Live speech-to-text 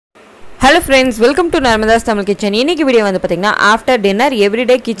Hello friends, welcome to Narmada's Tamil Kitchen. இன்னைக்கு video வந்து பாத்தீங்கன்னா after dinner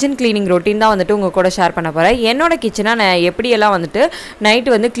everyday kitchen cleaning routine தான் வந்துட்டு உங்க கூட ஷேர் பண்ண போறேன். என்னோட கிச்சனை நான் எப்படி எல்லாம் வந்துட்டு நைட்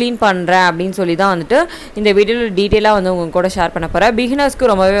வந்து க்ளீன் பண்றேன் அப்படினு சொல்லி தான் வந்துட்டு இந்த வீடியோல டீடைலா வந்து உங்க கூட ஷேர் பண்ண போறேன். பிகினர்ஸ்க்கு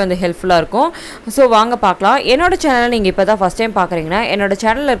ரொம்பவே வந்து ஹெல்ப்ஃபுல்லா இருக்கும். சோ வாங்க பார்க்கலாம். என்னோட சேனலை நீங்க இப்போதான் ஃபர்ஸ்ட் டைம் பார்க்கறீங்கன்னா என்னோட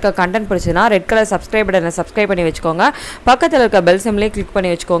சேனல்ல இருக்க கண்டென்ட் பிடிச்சதுனா ரெட் கலர் subscribe பட்டனை subscribe பண்ணி வெச்சுக்கோங்க. பக்கத்துல இருக்க பெல் சிம்பலை கிளிக்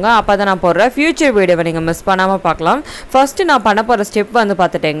பண்ணி வெச்சுக்கோங்க. அப்பதான் நான் போடுற ஃபியூச்சர் வீடியோவை நீங்க மிஸ் பண்ணாம பார்க்கலாம். ஃபர்ஸ்ட் நான் பண்ண போற ஸ்டெப் வந்து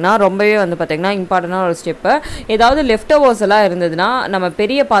பாத்துட்டீங்கன்னா ரொம்பவே வந்து பாத்தீங்கன்னா இம்பார்ட்டன்ட்டான ஒரு ஸ்டெப். ஏதாவது லெஃப்ட் ஓவர்ஸ் எல்லாம் இருந்ததுனா நம்ம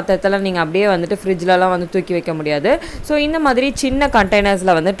பெரிய பாத்திரத்துல நீங்க அப்படியே வந்துட்டு ஃப்ரிட்ஜ்ல எல்லாம் வந்து தூக்கி வைக்க முடியாது. சோ இந்த மாதிரி சின்ன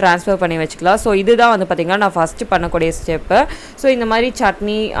கண்டெய்னர்ஸ்ல வந்து ட்ரான்ஸ்ஃபர் பண்ணி வெச்சுக்கலாம். சோ இதுதான் வந்து பாத்தீங்கன்னா நான் ஃபர்ஸ்ட் பண்ணக்கூடிய ஸ்டெப். சோ இந்த மாதிரி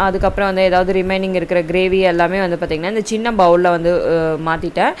சட்னி அதுக்கு அப்புறம் வந்து ஏதாவது ரிமைனிங் இருக்கிற கிரேவி எல்லாமே வந்து பாத்தீங்கன்னா இந்த சின்ன பவுல்ல வந்து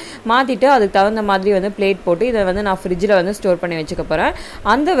மாத்திட்டு அதுக்கு தகுந்த மாதிரி வந்து பிளேட் போட்டு இத வந்து நான் ஃப்ரிட்ஜ்ல வந்து ஸ்டோர் பண்ணி வெச்சுக்க போறேன்.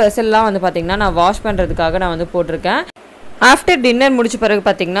 அந்த வெசல்லாம் வந்து பாத்தீங்கன்னா நான் வாஷ் பண்றதுக்காக நான் வந்து போட்டுருக்கேன். ஆஃப்டர் டின்னர் முடிச்ச பிறகு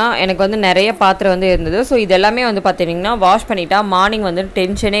பார்த்தீங்கன்னா எனக்கு வந்து நிறைய பாத்திரம் வந்து இருந்தது. ஸோ இது எல்லாமே வந்து பார்த்தீங்கன்னா வாஷ் பண்ணிட்டா மார்னிங் வந்து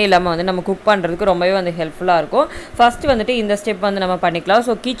டென்ஷனே இல்லாமல் வந்து நம்ம குக் பண்ணுறதுக்கு ரொம்பவே வந்து ஹெல்ப்ஃபுல்லாக இருக்கும். ஃபர்ஸ்ட் வந்துட்டு இந்த ஸ்டெப் வந்து நம்ம பண்ணிக்கலாம்.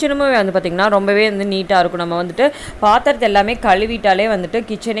 ஸோ கிச்சனுமே வந்து பார்த்திங்கன்னா ரொம்பவே வந்து நீட்டாக இருக்கும். நம்ம வந்துட்டு பாத்திரத்தை எல்லாமே கழுவிட்டாலே வந்துட்டு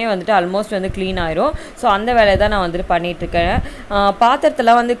கிச்சனே வந்துட்டு ஆல்மோஸ்ட் வந்து க்ளீன் ஆயிரும். ஸோ அந்த வேலையை தான் நான் வந்துட்டு பண்ணிகிட்ருக்கேன்.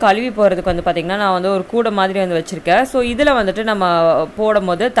 பாத்திரத்தெல்லாம் வந்து கழுவி போகிறதுக்கு வந்து பார்த்திங்கன்னா நான் வந்து ஒரு கூடை மாதிரி வந்து வச்சுருக்கேன். ஸோ இதில் வந்துட்டு நம்ம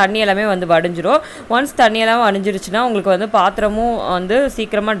போடும் போது தண்ணி எல்லாமே வந்து வடிஞ்சிரும். ஒன்ஸ் தண்ணி எல்லாம் வடிஞ்சிருச்சுன்னா உங்களுக்கு வந்து பாத்திரமும் வந்து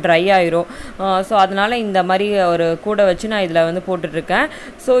சீக்கிரமாக ட்ரை ஆயிரும். ஸோ அதனால் இந்த மாதிரி ஒரு கூடை வச்சு நான் இதில் வந்து போட்டுட்ருக்கேன்.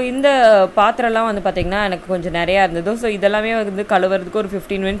 ஸோ இந்த பாத்திரம்லாம் வந்து பார்த்திங்கன்னா எனக்கு கொஞ்சம் நிறையா இருந்தது. ஸோ இதெல்லாமே வந்து கழுவுறதுக்கு ஒரு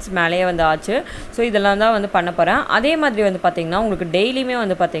 15 மினிட்ஸ் மேலேயே வந்து ஆச்சு. ஸோ இதெல்லாம் தான் வந்து பண்ண போகிறேன். அதே மாதிரி வந்து பார்த்திங்கன்னா உங்களுக்கு டெய்லியுமே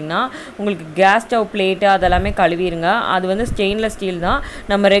வந்து பார்த்திங்கன்னா உங்களுக்கு கேஸ் ஸ்டவ் பிளேட்டு அதெல்லாமே கழுவிடுங்க. அது வந்து ஸ்டெயின்லெஸ் ஸ்டீல் தான்.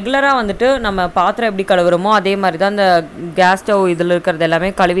 நம்ம ரெகுலராக வந்துட்டு நம்ம பாத்திரம் எப்படி கழுவுறோமோ அதே மாதிரி தான் அந்த கேஸ் ஸ்டவ் இதில் இருக்கிறது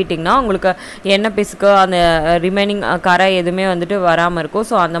எல்லாமே கழுவிட்டிங்கன்னா உங்களுக்கு எண்ணெய் பிசுக்கு அந்த ரிமைனிங் கரை எதுவுமே வந்துட்டு வராமல் இருக்கும்.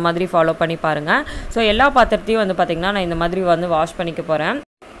 ஸோ அந்த மாதிரி ஃபாலோ பண்ணி பாருங்கள். ஸோ எல்லா பாத்திரத்தையும் வந்து பார்த்திங்கன்னா நான் இந்த மாதிரி வந்து வாஷ் பண்ணிக்க போகிறேன்.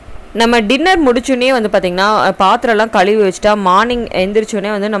 நம்ம டின்னர் முடிச்சோடனே வந்து பார்த்திங்கன்னா பாத்திரம்லாம் கழுவி வச்சுட்டா மார்னிங் எழுந்திரிச்சோடனே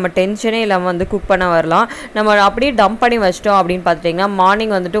வந்து நம்ம டென்ஷனே இல்லாமல் வந்து குக் பண்ண வரலாம். நம்ம அப்படியே டம்ப் பண்ணி வச்சிட்டோம் அப்படின்னு பார்த்துட்டிங்கன்னா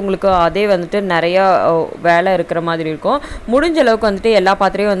மார்னிங் வந்துட்டு உங்களுக்கு அதே வந்துட்டு நிறையா வேலை இருக்கிற மாதிரி இருக்கும். முடிஞ்ச அளவுக்கு வந்துட்டு எல்லா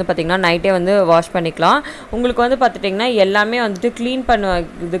பாத்திரையும் வந்து பார்த்திங்கன்னா நைட்டே வந்து வாஷ் பண்ணிக்கலாம். உங்களுக்கு வந்து பார்த்துட்டிங்கன்னா எல்லாமே வந்துட்டு க்ளீன்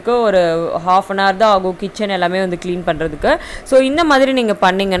பண்ணுறதுக்கு ஒரு ½ அன் ஹவர் தான் ஆகும். கிச்சன் எல்லாமே வந்து க்ளீன் பண்ணுறதுக்கு. ஸோ இந்த மாதிரி நீங்கள்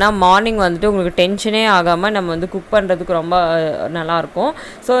பண்ணிங்கன்னா மார்னிங் வந்துட்டு உங்களுக்கு டென்ஷனே ஆகாமல் நம்ம வந்து குக் பண்ணுறதுக்கு ரொம்ப நல்லாயிருக்கும்.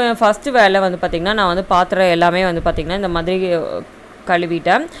 ஸோ ஃபஸ்ட்டு வேலை வந்து பார்த்திங்கன்னா நான் வந்து பாத்திரம் எல்லாமே வந்து பார்த்திங்கன்னா இந்த மாதிரி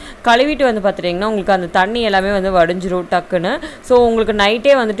கழுவிட்டு வந்து பார்த்துட்டிங்கன்னா உங்களுக்கு அந்த தண்ணி எல்லாமே வந்து வடிஞ்சிரும் டக்குன்னு. ஸோ உங்களுக்கு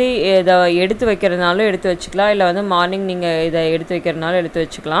நைட்டே வந்துட்டு இதை எடுத்து வைக்கிறதுனாலும் எடுத்து வச்சுக்கலாம். இல்லை வந்து மார்னிங் நீங்கள் இதை எடுத்து வைக்கிறதுனாலும் எடுத்து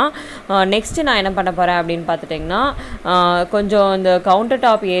வச்சுக்கலாம். நெக்ஸ்ட்டு நான் என்ன பண்ண போகிறேன் அப்படின்னு பார்த்துட்டிங்கன்னா கொஞ்சம் இந்த கவுண்டர்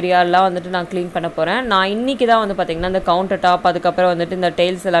டாப் ஏரியாலாம் வந்துட்டு நான் க்ளீன் பண்ண போகிறேன். நான் இன்றைக்கி தான் வந்து பார்த்திங்கன்னா இந்த கவுண்டர் டாப் அதுக்கப்புறம் வந்துட்டு இந்த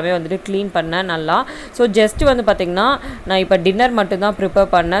டைல்ஸ் எல்லாமே வந்துட்டு க்ளீன் பண்ணேன் நல்லா. ஸோ ஜஸ்ட்டு வந்து பார்த்திங்கன்னா நான் இப்போ டின்னர் மட்டும்தான் ப்ரிப்பேர்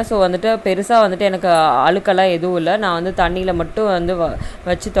பண்ணேன். ஸோ வந்துட்டு பெருசாக வந்துட்டு எனக்கு அழுக்கெல்லாம் எதுவும் இல்லை. நான் வந்து தண்ணியில் மட்டும் வந்து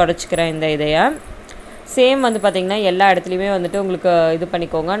வச்சு தொடச்சிக்கிறேன் இந்த இதையை. சேம் வந்து பார்த்திங்கன்னா எல்லா இடத்துலையுமே வந்துட்டு உங்களுக்கு இது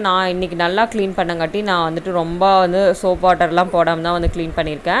பண்ணிக்கோங்க. நான் இன்றைக்கி நல்லா க்ளீன் பண்ணங்காட்டி நான் வந்துட்டு ரொம்ப வந்து சோப் வாட்டர்லாம் போடாமல் தான் வந்து க்ளீன்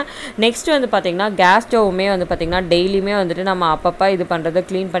பண்ணியிருக்கேன். நெக்ஸ்ட்டு வந்து பார்த்திங்கன்னா கேஸ் ஸ்டவ்வுமே வந்து பார்த்திங்கன்னா டெய்லியுமே வந்துட்டு நம்ம அப்பப்போ இது பண்ணுறதை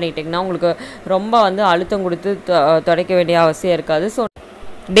க்ளீன் பண்ணிட்டிங்கன்னா உங்களுக்கு ரொம்ப வந்து அழுத்தம் கொடுத்து துடைக்க வேண்டிய அவசியம் இருக்காது. ஸோ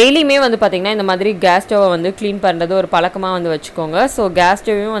டெய்லியுமே வந்து பார்த்திங்கன்னா இந்த மாதிரி கேஸ் ஸ்டவ்வை வந்து க்ளீன் பண்ணுறது ஒரு பழக்கமாக வந்து வச்சுக்கோங்க. ஸோ கேஸ்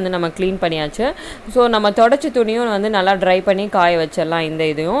ஸ்டவ்வையும் வந்து நம்ம க்ளீன் பண்ணியாச்சு. ஸோ நம்ம தொடச்ச துணியும் வந்து நல்லா ட்ரை பண்ணி காய வச்சிடலாம் இந்த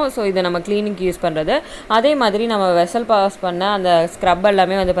இதையும். ஸோ இதை நம்ம க்ளீனிங்க்கு யூஸ் பண்ணுறது. அதே மாதிரி நம்ம வெசல் பாஸ் பண்ண அந்த ஸ்க்ரப்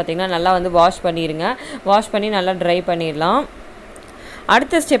எல்லாமே வந்து பார்த்திங்கன்னா நல்லா வந்து வாஷ் பண்ணிடுங்க. வாஷ் பண்ணி நல்லா ட்ரை பண்ணிடலாம்.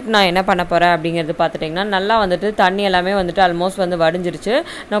 அடுத்த ஸ்டெப் நான் என்ன பண்ண போகிறேன் அப்படிங்கிறது பார்த்துட்டிங்கன்னா நல்லா வந்துட்டு தண்ணி எல்லாமே வந்துட்டு ஆல்மோஸ்ட் வந்து வடிஞ்சிருச்சு.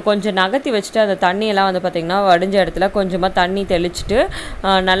 நான் கொஞ்சம் நகர்த்தி வச்சுட்டு அந்த தண்ணியெல்லாம் வந்து பார்த்திங்கன்னா வடிஞ்ச இடத்துல கொஞ்சமாக தண்ணி தெளிச்சுட்டு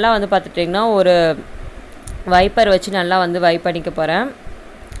நல்லா வந்து பார்த்துட்டிங்கன்னா ஒரு வைப்பர் வச்சு நல்லா வந்து வைப் பண்ணிக்க போகிறேன்.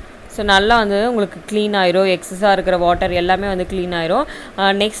 ஸோ நல்லா வந்து உங்களுக்கு க்ளீன் ஆயிரும். எக்ஸஸாக இருக்கிற வாட்டர் எல்லாமே வந்து க்ளீன் ஆயிரும்.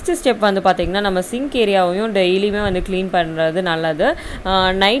 நெக்ஸ்ட்டு ஸ்டெப் வந்து பார்த்திங்கன்னா நம்ம சிங்க் ஏரியாவையும் டெய்லியுமே வந்து க்ளீன் பண்ணுறது நல்லது.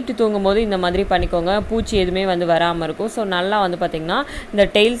 நைட்டு தூங்கும்போது இந்த மாதிரி பண்ணிக்கோங்க. பூச்சி எதுவுமே வந்து வராமல் இருக்கும். ஸோ நல்லா வந்து பார்த்திங்கன்னா இந்த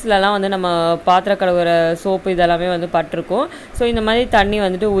டெய்ல்ஸ்லலாம் வந்து நம்ம பாத்திர கழுவுற சோப்பு இதெல்லாமே வந்து பட்டிருக்கும். ஸோ இந்த மாதிரி தண்ணி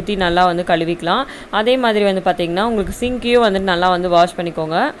வந்துட்டு ஊற்றி நல்லா வந்து கழுவிக்கலாம். அதே மாதிரி வந்து பார்த்திங்கன்னா உங்களுக்கு சிங்க்கையும் வந்துட்டு நல்லா வந்து வாஷ்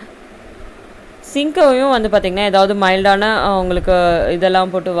பண்ணிக்கோங்க. சிங்கையும் வந்து பார்த்திங்கன்னா ஏதாவது மைல்டான உங்களுக்கு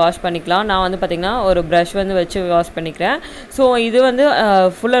இதெல்லாம் போட்டு வாஷ் பண்ணிக்கலாம். நான் வந்து பார்த்திங்கன்னா ஒரு ப்ரஷ் வந்து வச்சு வாஷ் பண்ணிக்கிறேன். ஸோ இது வந்து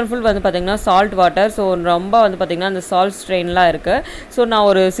ஃபுல் அண்ட் ஃபுல் வந்து பார்த்திங்கன்னா சால்ட் வாட்டர். ஸோ ரொம்ப வந்து பார்த்திங்கன்னா அந்த சால்ட் ஸ்ட்ரெயின்லாம் இருக்குது. ஸோ நான்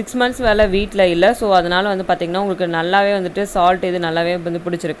ஒரு 6 மந்த்ஸ் வேலை வீட்டில் இல்லை. ஸோ அதனால் வந்து பார்த்திங்கன்னா உங்களுக்கு நல்லாவே வந்துட்டு சால்ட் இது நல்லாவே வந்து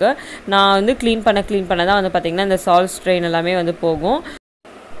பிடிச்சிருக்கு. நான் வந்து க்ளீன் பண்ண தான் வந்து பார்த்திங்கன்னா இந்த சால்ட் ஸ்ட்ரெயின் எல்லாமே வந்து போகும்.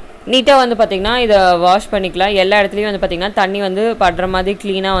 நீட்டாக வந்து பார்த்திங்கன்னா இதை வாஷ் பண்ணிக்கலாம். எல்லா இடத்துலையும் வந்து பார்த்திங்கன்னா தண்ணி வந்து படுற மாதிரி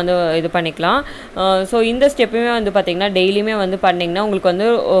க்ளீனாக வந்து இது பண்ணிக்கலாம். ஸோ இந்த ஸ்டெப்புமே வந்து பார்த்திங்கன்னா டெய்லியுமே வந்து பண்ணிங்கன்னா உங்களுக்கு வந்து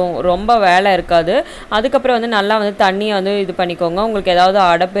ரொம்ப வேலை இருக்காது. அதுக்கப்புறம் வந்து நல்லா வந்து தண்ணியை வந்து இது பண்ணிக்கோங்க. உங்களுக்கு ஏதாவது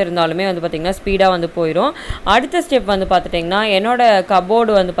அடப்பு இருந்தாலுமே வந்து பார்த்திங்கன்னா ஸ்பீடாக வந்து போயிடும். அடுத்த ஸ்டெப் வந்து பார்த்துட்டிங்கன்னா என்னோடய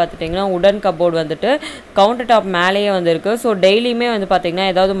கபோர்டு வந்து பார்த்துட்டிங்கன்னா உடன் கபோர்டு வந்துட்டு கவுண்டர் டாப் மேலேயே வந்து இருக்குது. ஸோ டெய்லியுமே வந்து பார்த்திங்கன்னா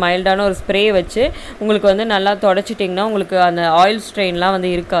ஏதாவது மைல்டான ஒரு ஸ்ப்ரே வச்சு உங்களுக்கு வந்து நல்லா தொடச்சிட்டிங்கன்னா உங்களுக்கு அந்த ஆயில் ஸ்ட்ரெயின்லாம்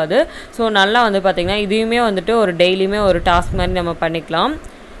வந்து இருக்காது. ஸோ நல்லா வந்து பார்த்திங்கன்னா இதையுமே வந்துட்டு ஒரு டெய்லியுமே ஒரு டாஸ்க் மாதிரி நம்ம பண்ணிக்கலாம்.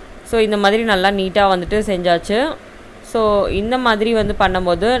 ஸோ இந்த மாதிரி நல்லா நீட்டாக வந்துட்டு செஞ்சாச்சு. ஸோ இந்த மாதிரி வந்து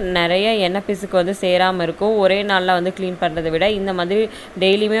பண்ணும்போது நிறைய எண்ணெய் பிசுக்கு வந்து சேராமல் இருக்கும். ஒரே நாளில் வந்து க்ளீன் பண்ணுறதை விட இந்த மாதிரி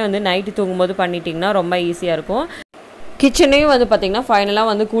டெய்லியுமே வந்து நைட்டு தூங்கும்போது பண்ணிட்டிங்கன்னா ரொம்ப ஈஸியாக இருக்கும். கிச்சனையும் வந்து பார்த்திங்கன்னா ஃபைனலாக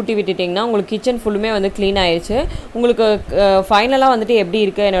வந்து கூட்டி விட்டுட்டிங்கன்னா உங்களுக்கு கிச்சன் ஃபுல்லுமே வந்து க்ளீன் ஆயிடுச்சு. உங்களுக்கு ஃபைனலாக வந்துட்டு எப்படி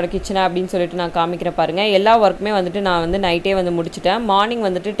இருக்குது என்னோடய கிச்சனை அப்படின்னு சொல்லிட்டு நான் காமிக்கிறேன் பாருங்கள். எல்லா ஒர்க்குமே வந்துட்டு நான் வந்து நைட்டே வந்து முடிச்சிட்டேன். மார்னிங்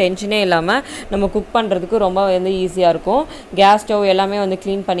வந்துட்டு டென்ஷனே இல்லாமல் நம்ம குக் பண்ணுறதுக்கு ரொம்ப வந்து ஈஸியாக இருக்கும். கேஸ் ஸ்டவ் எல்லாமே வந்து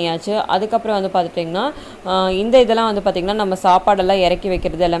க்ளீன் பண்ணியாச்சு. அதுக்கப்புறம் வந்து பார்த்துட்டிங்கன்னா இந்த இதெல்லாம் வந்து பார்த்திங்கன்னா நம்ம சாப்பாடெல்லாம் இறக்கி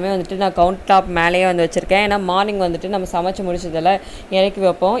வைக்கிறது எல்லாமே வந்துட்டு நான் கவுண்டர் டாப் மேலேயே வந்து வச்சுருக்கேன். ஏன்னா மார்னிங் வந்துட்டு நம்ம சமைச்சு முடிச்சதெல்லாம் இறக்கி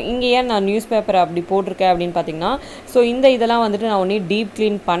வைப்போம். இங்கே ஏன் நான் நியூஸ் பேப்பர் அப்படி போட்டிருக்கேன் அப்படின்னு பார்த்திங்கன்னா ஸோ இந்த இதெல்லாம் வந்துட்டு நான் ஒன்றும் டீப்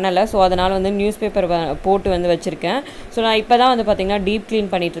க்ளீன் பண்ணலை. ஸோ அதனால் வந்து நியூஸ் பேப்பர் போட்டு வந்து வச்சுருக்கேன். ஸோ நான் இப்போ தான் வந்து பார்த்திங்கன்னா டீப் க்ளீன்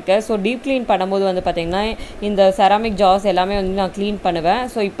பண்ணிகிட்ருக்கேன். ஸோ டீப் க்ளீன் பண்ணும்போது வந்து பார்த்திங்கன்னா இந்த செராமிக் ஜார்ஸ் எல்லாமே வந்து நான் க்ளீன் பண்ணுவேன்.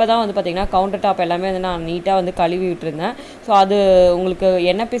 ஸோ இப்போ தான் வந்து பார்த்திங்கன்னா கவுண்டர் டாப் எல்லாமே வந்து நான் நீட்டாக வந்து கழுவி விட்டுருந்தேன். ஸோ அது உங்களுக்கு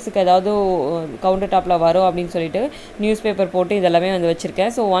எண்ணெய் பீஸுக்கு ஏதாவது கவுண்டர் டாப்பில் வரும் அப்படின்னு சொல்லிட்டு நியூஸ் பேப்பர் போட்டு இதெல்லாமே வந்து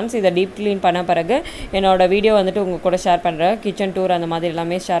வச்சுருக்கேன். ஸோ ஒன்ஸ் இதை டீப் க்ளீன் பண்ண பிறகு என்னோடய வீடியோ வந்துட்டு உங்கள் கூட ஷேர் பண்ணுறேன். கிச்சன் டூர் அந்த மாதிரி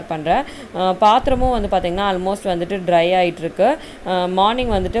எல்லாமே ஷேர் பண்ணுறேன். பாத்திரமும் வந்து பார்த்திங்கன்னா ஆல்மோஸ்ட் வந்துட்டு ட்ரை ஆகிட்டுருக்கு.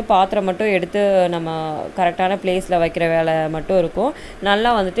 மார்னிங் வந்துட்டு பாத்திரம் மட்டும் எடுத்து நம்ம கரெக்டான பிளேஸில் வைக்கிற வேலை மட்டும் இருக்கும். நல்லா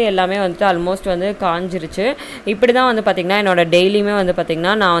வந்துட்டு எல்லாமே வந்துட்டு ஆல்மோஸ்ட் வந்து காஞ்சிருச்சு. இப்படி தான் வந்து பார்த்திங்கன்னா என்னோடய டெய்லியுமே வந்து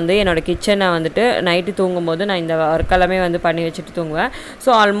பார்த்திங்கன்னா நான் வந்து என்னோடய கிச்சனை வந்துட்டு நைட்டு தூங்கும்போது நான் இந்த ஒர்க் எல்லாமே வந்து பண்ணி வச்சுட்டு தூங்குவேன்.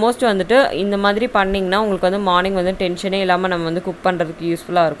 ஸோ ஆல்மோஸ்ட் வந்துட்டு இந்த மாதிரி பண்ணிங்கன்னா உங்களுக்கு வந்து மார்னிங் வந்து டென்ஷனே இல்லாமல் நம்ம வந்து குக் பண்ணுறதுக்கு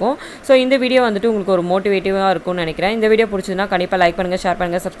யூஸ்ஃபுல்லாக இருக்கும். ஸோ இந்த வீடியோ வந்துட்டு உங்களுக்கு ஒரு மோட்டிவேட்டிவாக இருக்கும்னு நினைக்கிறேன். இந்த வீடியோ பிடிச்சதுன்னா கண்டிப்பாக லைக் பண்ணுங்கள், ஷேர்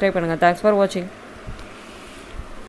பண்ணுங்கள், சப்ஸ்கிரைப் பண்ணுங்கள். தேங்க்ஸ் ஃபார் வாட்சிங்.